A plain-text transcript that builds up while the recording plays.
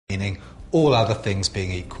meaning all other things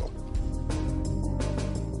being equal.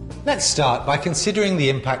 Let's start by considering the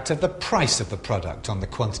impact of the price of the product on the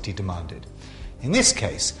quantity demanded. In this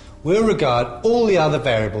case, we'll regard all the other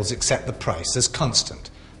variables except the price as constant.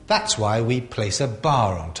 That's why we place a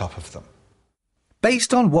bar on top of them.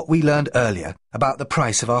 Based on what we learned earlier about the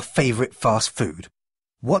price of our favourite fast food,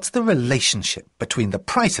 what's the relationship between the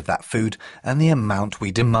price of that food and the amount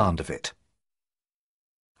we demand of it?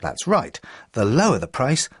 That's right, the lower the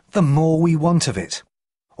price, the more we want of it.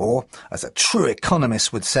 Or, as a true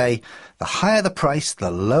economist would say, the higher the price, the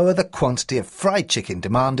lower the quantity of fried chicken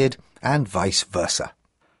demanded, and vice versa.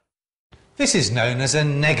 This is known as a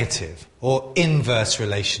negative or inverse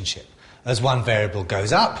relationship. As one variable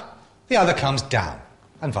goes up, the other comes down,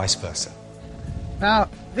 and vice versa. Now,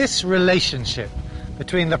 this relationship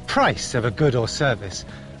between the price of a good or service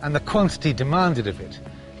and the quantity demanded of it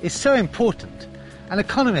is so important, and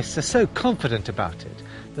economists are so confident about it,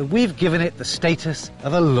 that we've given it the status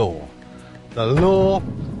of a law, the law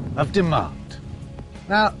of demand.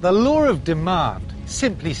 Now, the law of demand,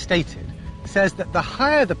 simply stated, says that the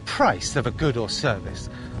higher the price of a good or service,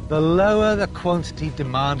 the lower the quantity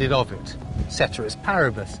demanded of it, ceteris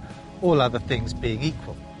paribus, all other things being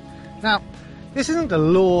equal. Now, this isn't a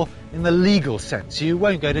law in the legal sense. You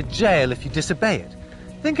won't go to jail if you disobey it.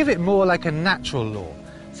 Think of it more like a natural law,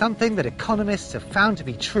 something that economists have found to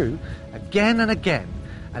be true again and again,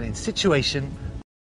 and in situation